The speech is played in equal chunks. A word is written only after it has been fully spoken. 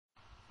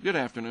Good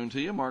afternoon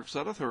to you. Mark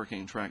Sudduth,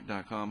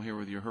 HurricaneTrack.com, here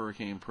with your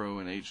Hurricane Pro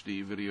and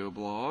HD video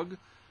blog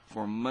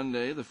for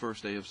Monday, the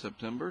first day of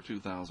September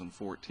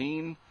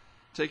 2014.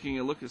 Taking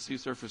a look at sea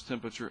surface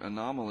temperature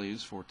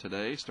anomalies for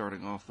today,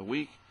 starting off the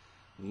week.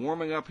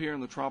 Warming up here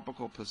in the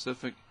tropical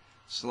Pacific.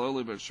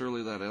 Slowly but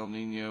surely that El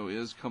Nino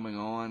is coming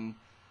on.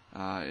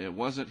 It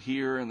wasn't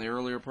here in the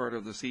earlier part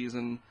of the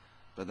season,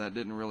 but that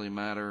didn't really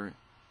matter.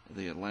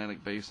 The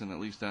Atlantic Basin, at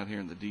least out here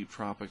in the deep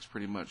tropics,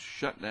 pretty much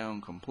shut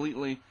down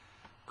completely.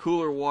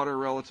 Cooler water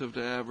relative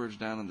to average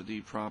down in the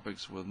deep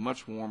tropics, with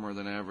much warmer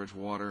than average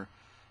water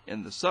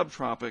in the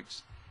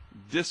subtropics,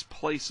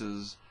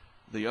 displaces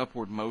the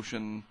upward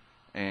motion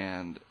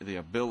and the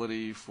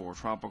ability for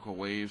tropical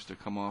waves to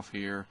come off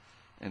here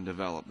and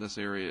develop. This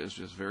area is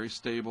just very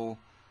stable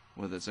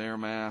with its air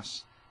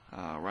mass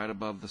right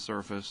above the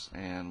surface,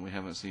 and we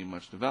haven't seen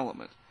much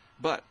development.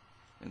 But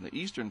in the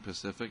eastern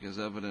Pacific, as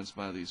evidenced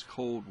by these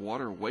cold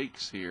water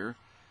wakes here,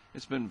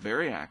 it's been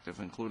very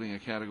active, including a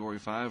Category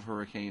 5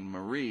 Hurricane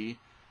Marie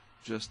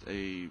just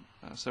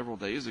several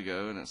days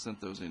ago, and it sent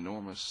those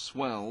enormous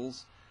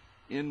swells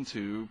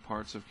into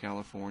parts of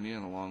California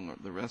and along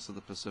the rest of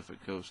the Pacific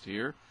coast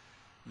here.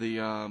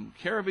 The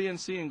Caribbean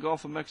Sea and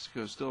Gulf of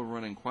Mexico is still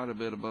running quite a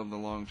bit above the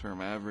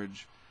long-term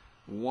average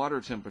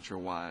water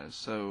temperature-wise.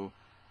 So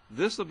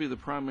this will be the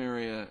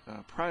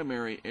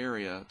primary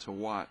area to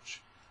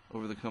watch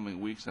over the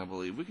coming weeks, I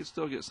believe. We could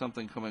still get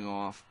something coming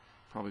off,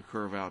 probably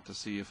curve out to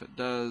see if it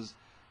does.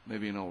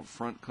 Maybe an old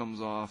front comes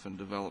off and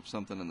develops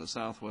something in the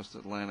southwest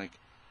Atlantic.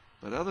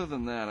 But other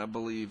than that, I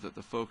believe that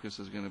the focus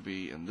is going to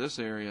be in this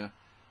area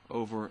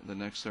over the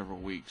next several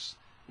weeks,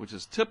 which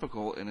is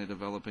typical in a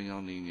developing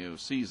El Nino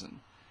season.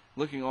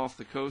 Looking off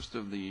the coast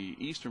of the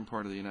eastern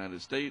part of the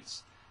United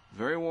States,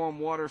 very warm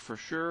water for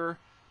sure,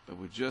 but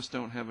we just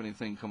don't have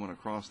anything coming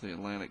across the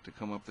Atlantic to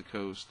come up the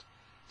coast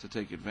to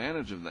take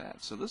advantage of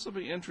that. So this will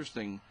be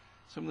interesting.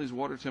 Some of these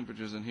water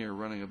temperatures in here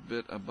running a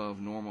bit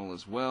above normal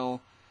as well.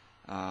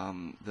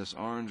 This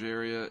orange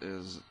area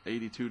is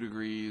 82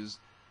 degrees,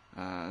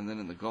 and then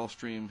in the Gulf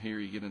Stream here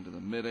you get into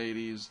the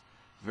mid-80s.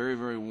 Very,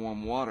 very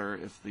warm water.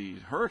 If the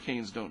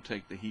hurricanes don't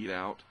take the heat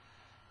out,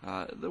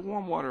 the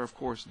warm water, of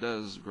course,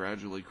 does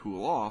gradually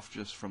cool off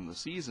just from the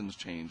seasons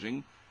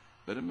changing,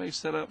 but it may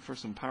set up for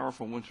some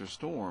powerful winter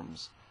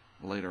storms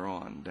later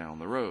on down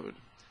the road.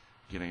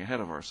 Getting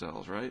ahead of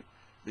ourselves, right?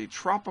 The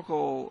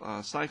tropical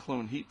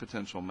cyclone heat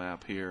potential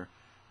map here,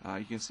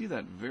 you can see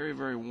that very,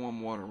 very warm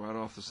water right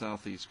off the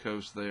southeast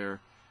coast there.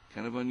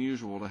 Kind of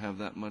unusual to have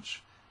that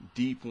much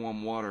deep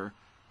warm water.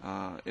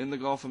 In the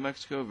Gulf of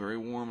Mexico, very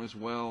warm as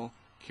well.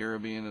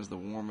 Caribbean is the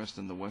warmest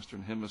in the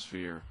western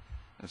hemisphere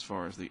as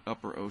far as the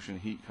upper ocean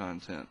heat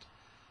content.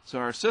 So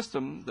our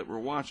system that we're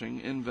watching,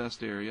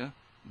 Invest area,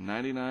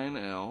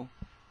 99L,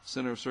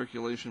 center of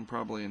circulation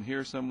probably in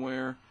here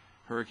somewhere.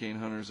 Hurricane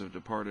hunters have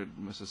departed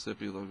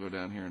Mississippi. They'll go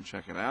down here and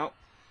check it out.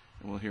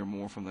 And we'll hear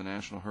more from the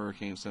National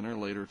Hurricane Center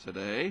later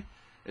today.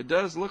 It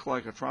does look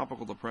like a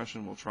tropical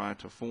depression will try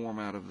to form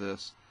out of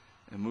this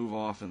and move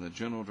off in the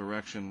general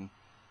direction,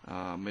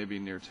 maybe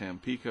near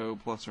Tampico,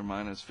 plus or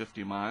minus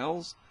 50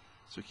 miles.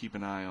 So keep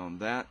an eye on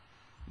that.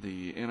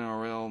 The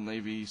NRL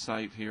Navy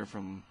site here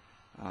from,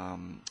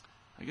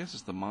 I guess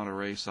it's the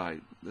Monterey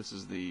site. This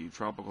is the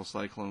Tropical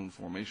Cyclone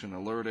Formation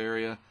Alert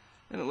area.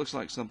 And it looks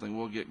like something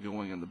will get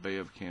going in the Bay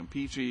of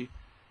Campeche,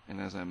 and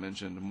as I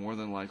mentioned, more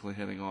than likely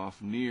heading off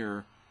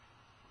near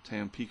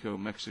Tampico,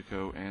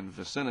 Mexico, and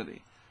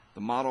vicinity.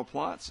 The model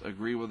plots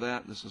agree with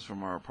that. This is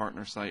from our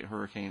partner site,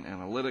 Hurricane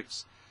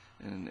Analytics,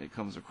 and it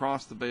comes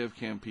across the Bay of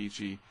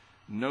Campeche.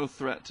 No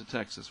threat to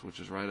Texas,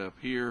 which is right up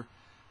here.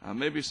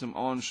 Maybe some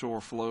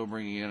onshore flow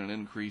bringing in an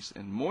increase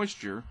in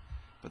moisture,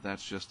 but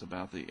that's just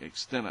about the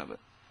extent of it.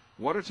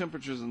 Water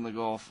temperatures in the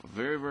Gulf,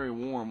 very, very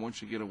warm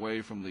once you get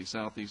away from the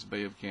southeast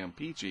Bay of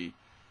Campeche.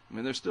 I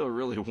mean, they're still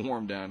really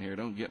warm down here,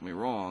 don't get me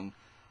wrong,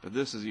 but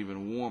this is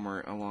even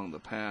warmer along the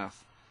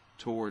path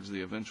towards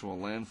the eventual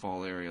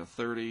landfall area,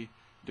 30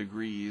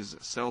 degrees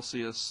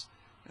Celsius,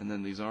 and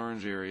then these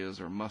orange areas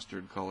are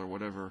mustard color,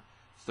 whatever,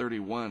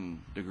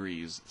 31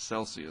 degrees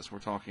Celsius. We're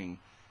talking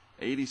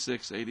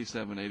 86,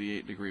 87,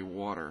 88 degree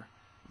water.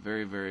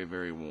 Very, very,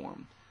 very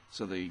warm.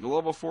 So the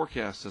global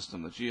forecast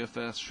system, the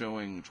GFS,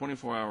 showing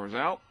 24 hours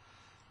out.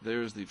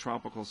 There's the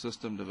tropical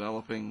system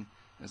developing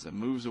as it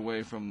moves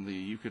away from the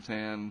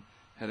Yucatan,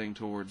 heading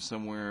towards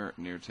somewhere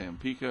near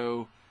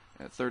Tampico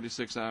at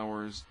 36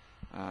 hours.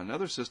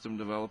 Another system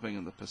developing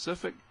in the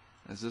Pacific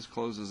as this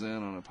closes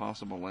in on a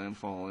possible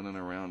landfall in and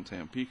around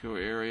Tampico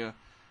area.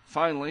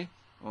 Finally,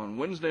 on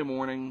Wednesday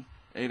morning,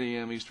 8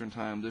 a.m. Eastern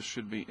Time, this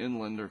should be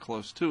inland or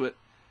close to it,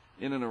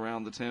 in and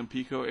around the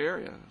Tampico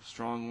area.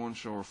 Strong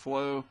onshore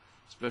flow,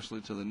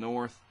 especially to the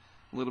north.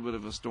 A little bit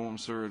of a storm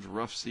surge,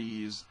 rough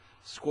seas,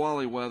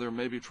 squally weather,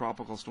 maybe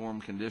tropical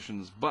storm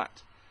conditions,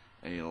 but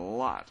a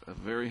lot of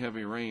very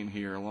heavy rain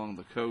here along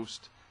the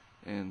coast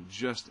and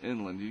just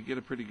inland. You get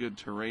a pretty good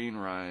terrain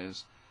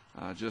rise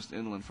just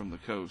inland from the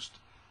coast,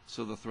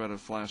 so the threat of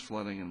flash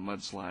flooding and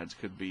mudslides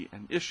could be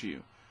an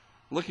issue.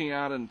 Looking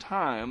out in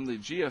time, the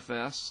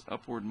GFS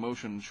upward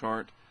motion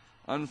chart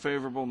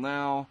unfavorable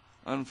now,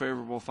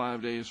 unfavorable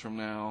 5 days from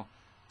now,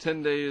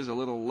 10 days a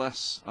little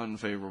less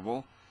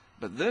unfavorable.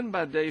 But then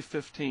by day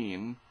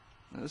 15,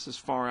 now this is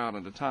far out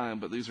into time,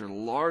 but these are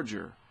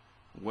larger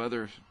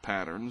weather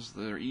patterns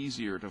that are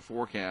easier to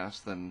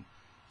forecast than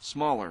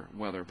smaller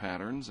weather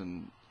patterns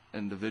and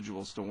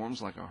individual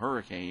storms like a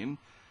hurricane.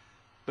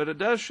 But it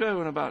does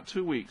show in about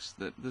 2 weeks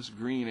that this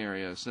green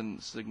area is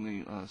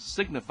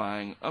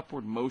signifying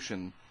upward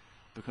motion,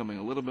 becoming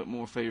a little bit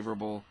more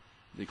favorable.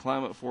 The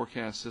climate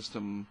forecast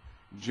system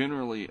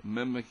generally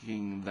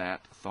mimicking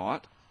that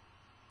thought.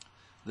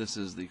 This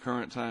is the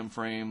current time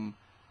frame.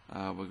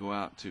 We'll go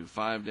out to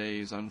 5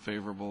 days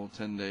unfavorable,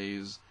 10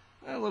 days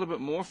a little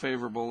bit more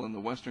favorable in the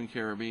Western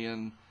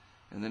Caribbean,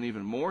 and then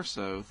even more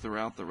so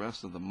throughout the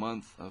rest of the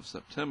month of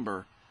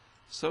September,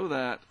 so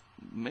that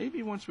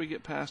maybe once we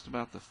get past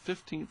about the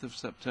 15th of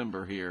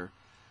September here,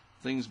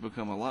 things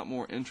become a lot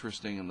more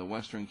interesting in the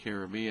Western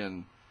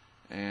Caribbean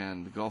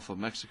and the Gulf of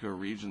Mexico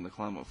region, the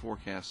climate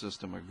forecast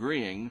system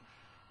agreeing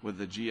with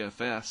the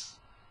GFS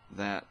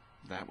that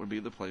that would be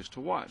the place to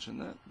watch.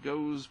 And that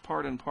goes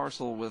part and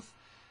parcel with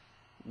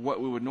what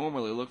we would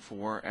normally look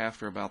for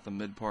after about the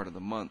mid part of the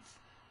month.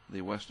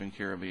 The Western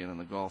Caribbean and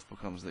the Gulf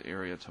becomes the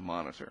area to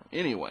monitor.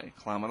 Anyway,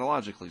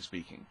 climatologically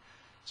speaking.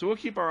 So we'll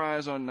keep our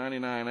eyes on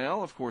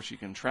 99L. Of course, you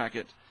can track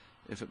it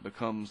if it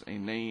becomes a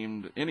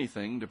named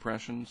anything,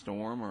 depression,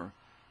 storm, or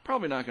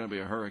probably not going to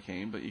be a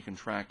hurricane, but you can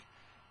track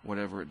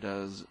whatever it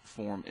does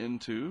form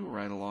into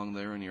right along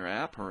there in your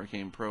app,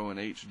 Hurricane Pro in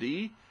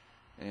HD,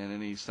 and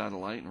any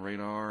satellite and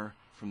radar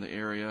from the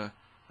area.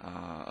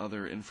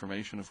 Other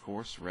information, of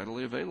course,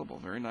 readily available.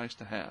 Very nice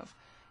to have.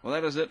 Well,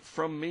 that is it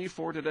from me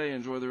for today.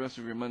 Enjoy the rest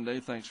of your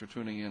Monday. Thanks for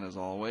tuning in as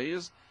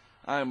always.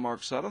 I am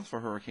Mark Sudduth for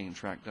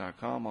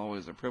HurricaneTrack.com.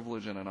 Always a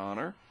privilege and an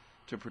honor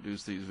to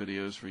produce these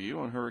videos for you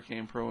on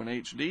Hurricane Pro in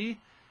HD.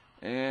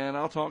 And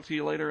I'll talk to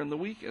you later in the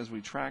week as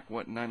we track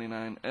what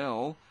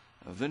 99L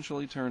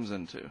eventually turns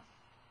into.